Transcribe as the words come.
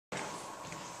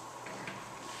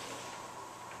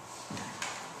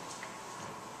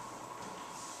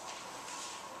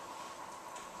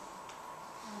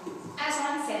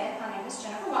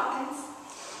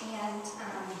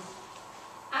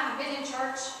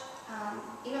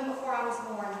I was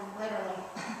born, literally.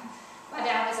 My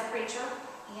dad was a preacher,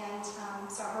 and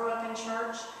so I grew up in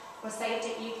church, was saved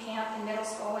at youth camp in middle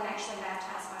school, and actually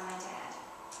baptized by my dad.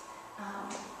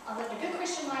 I lived a good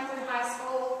Christian life through high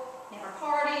school, never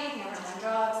partied, never done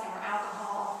drugs, never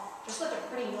alcohol, just lived a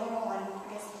pretty normal and, I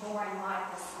guess, boring life,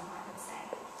 as some might would say.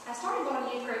 I started going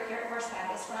to youth group here at First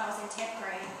Baptist when I was in 10th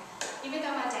grade, even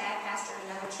though my dad pastored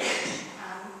another church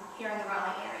here in the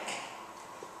Raleigh area.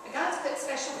 But God's put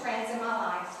special friends in my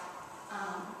life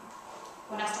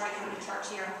when I started coming to church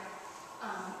here.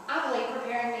 I believe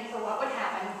preparing me for what would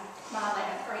happen my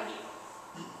 11th grade year.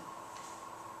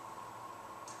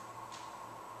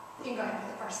 You can go ahead and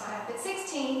put the first slide up. At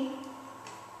 16,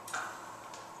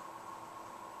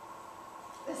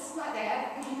 this is my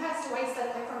dad, and he passed away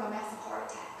suddenly from a massive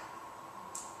heart attack.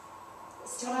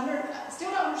 Still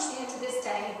don't understand to this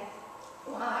day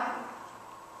why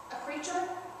a preacher,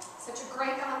 such a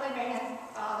great godly man,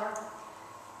 father,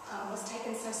 was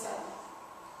taken so suddenly.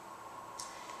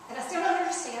 And I still don't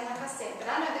understand, like I said,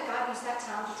 but I know that God used that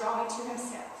time to draw me to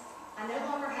himself. I no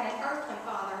longer had an earthly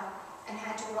father and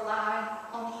had to rely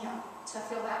on him to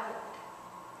fill that void.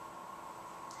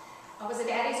 I was a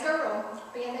daddy's girl,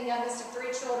 being the youngest of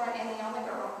 3 children and the only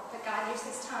girl, but God used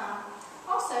this time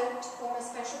also to form a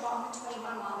special bond between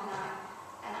my mom and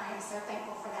I am so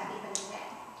thankful for that even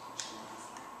today.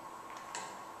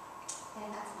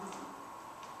 And that's my mom.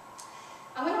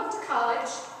 I went off to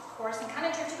college, of course, and kind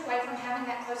of drifted away from having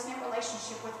that close-knit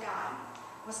relationship with God.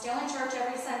 I was still in church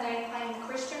every Sunday playing the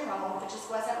Christian role, but just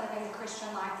wasn't living the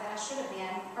Christian life that I should have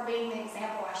been, or being the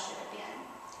example I should have been.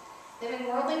 Living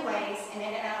worldly ways and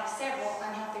in and out of several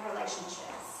unhealthy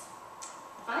relationships.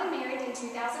 I finally married in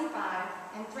 2005,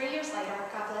 and 3 years later,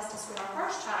 God blessed us with our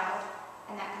first child,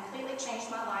 and that completely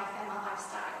changed my life and my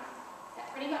lifestyle.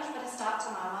 That pretty much put a stop to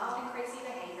my wild and crazy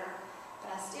behavior, but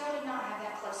I still did not have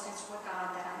that closeness with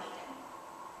God that I needed.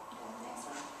 Next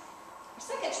one. Our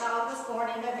second child was born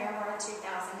in November of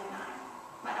 2009.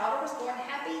 My daughter was born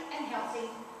happy and healthy,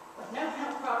 with no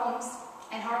health problems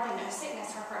and hardly no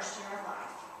sickness her first year of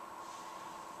life.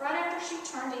 Right after she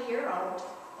turned a year old,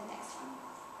 the next one,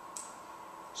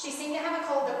 she seemed to have a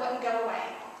cold that wouldn't go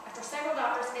away. After several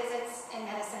doctor's visits and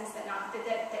medicines that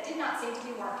did not seem to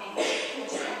be working,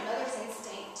 which was a mother's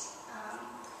instinct,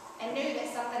 and knew that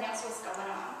something else was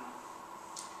going on.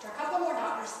 After a couple more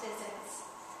doctor's visits,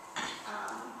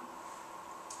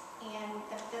 and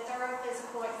the thorough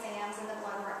physical exams and the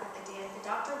blood work that they did, the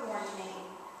doctor warned me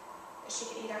that she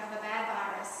could either have a bad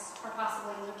virus or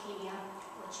possibly leukemia,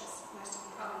 which is most of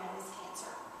you probably know is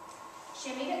cancer.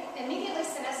 She immediately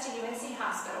sent us to UNC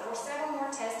Hospital, where several more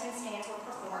tests and scans were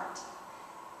performed.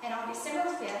 And on December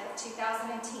 5th of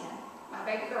 2010, my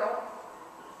baby girl,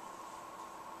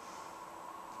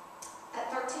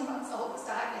 at 13 months old, was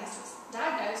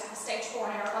diagnosed with stage 4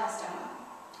 neuroblastoma,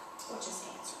 which is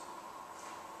cancer.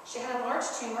 She had a large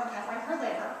tumor covering her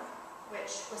liver,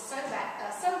 which was so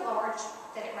large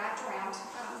that it wrapped around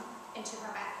into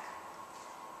her back.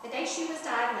 The day she was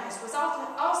diagnosed was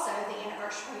also the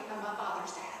anniversary of my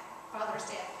father's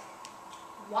death.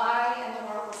 Why in the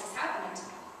world was this happening to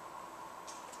me?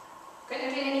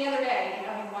 Couldn't have been any other day, you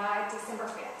know, and why December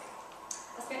 5th?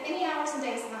 I spent many hours and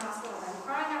days in the hospital room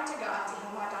crying out to God to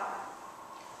heal my daughter.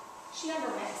 She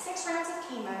underwent 6 rounds of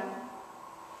chemo,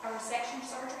 a resection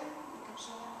surgery. You can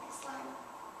show that next slide.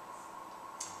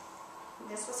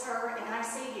 This was her in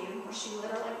ICU, where she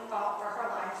literally fought for her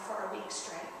life for a week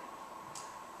straight.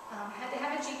 Had to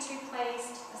have a G-tube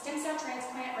placed, a stem cell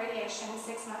transplant, radiation,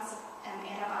 6 months of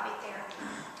antibody therapy.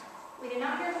 We did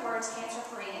not hear the words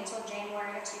cancer-free until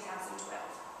January of 2012.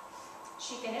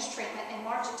 She finished treatment in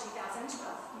March of 2012.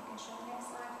 You can show the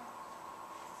next slide.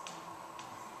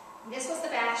 This was the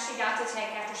bath she got to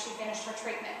take after she finished her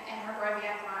treatment, and her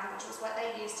Groviac line, which was what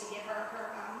they used to give her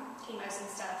chemos and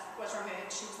stuff, was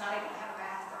removed. She was not able to have a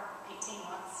bath for 18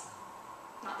 months.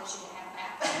 Not that she didn't have a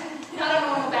bath, but not a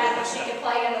normal bath, but she could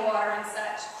play in the water and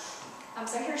such.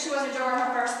 So here she was enjoying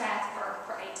her first bath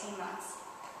for 18 months.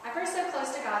 I grew so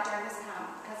close to God during this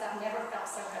time because I've never felt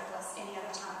so hopeless any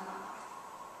other time in my life.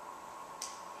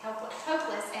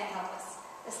 Hopeless and helpless.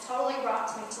 This totally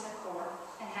rocked me to the core,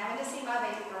 and having to see my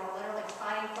baby girl literally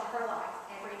fighting for her life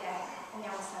every day, and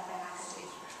there was nothing I could do.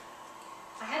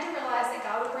 I had to realize that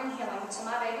God would bring healing to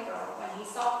my baby girl when He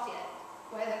saw fit,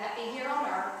 whether that be here on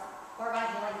earth or by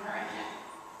healing her in heaven.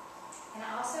 And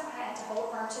I also had to hold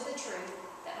firm to the truth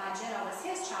that my Jenna was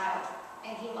His child,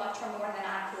 and He loved her more than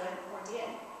I could or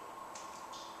did.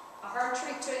 A hard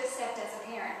truth to accept as a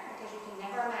parent, because you can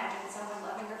never imagine someone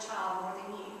loving your child more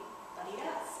than you, but He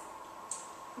does.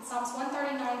 And Psalms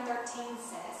 139:13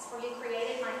 says, "For you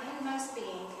created my inmost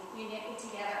being, you knit me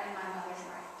together in my mother's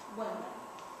womb.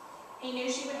 He knew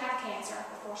she would have cancer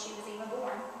before she was even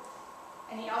born.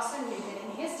 And he also knew that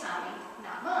in his timing,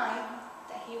 not mine,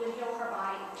 that he would heal her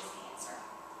body of this cancer.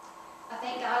 I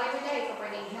thank God every day for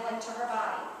bringing healing to her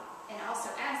body, and also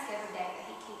ask every day that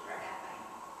he keep her that way.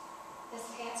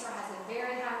 This cancer has a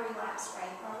very high relapse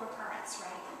rate or recurrence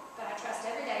rate, but I trust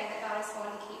every day that God is going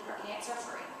to keep her cancer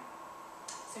free,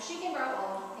 so she can grow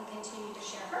old and continue to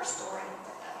share her story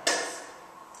with others.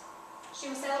 She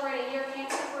will celebrate a year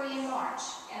cancer-free in March,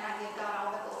 and I give God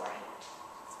all the glory.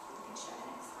 You can show the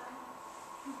next slide.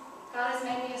 God has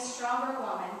made me a stronger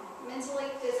woman,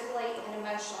 mentally, physically, and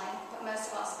emotionally, but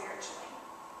most of all spiritually.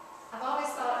 I've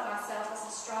always thought of myself as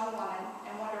a strong woman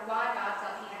and wondered why God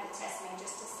felt he had to test me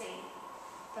just to see.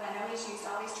 But I know he's used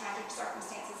all these tragic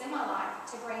circumstances in my life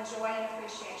to bring joy and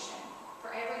appreciation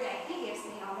for every day he gives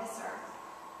me on this earth.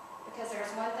 Because there's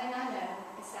one thing I know,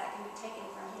 is that it can be taken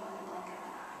from you in the blink of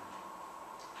an eye.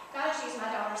 God has used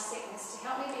my daughter's sickness to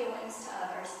help me be a witness to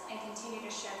others and continue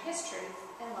to show his truth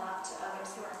and love to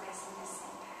others who are facing this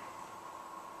same path.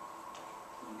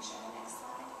 Can you show the next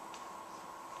slide?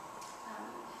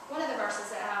 One of the verses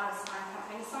that I always find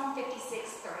comforting is Psalm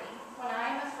 56:3. When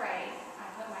I am afraid, I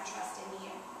put my trust in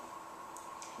you.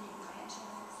 And you can go ahead and show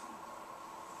the next one.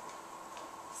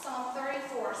 Psalm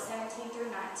 34:17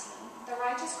 through 19. The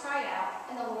righteous cry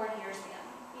out, and the Lord hears them.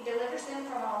 He delivers them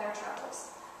from all their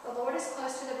troubles. The Lord is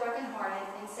close to the brokenhearted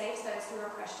and saves those who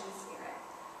are crushed in spirit.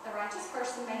 The righteous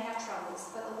person may have troubles,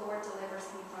 but the Lord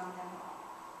delivers him from them all.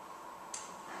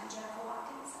 I'm Jennifer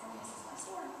Watkins, and this is my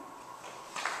story.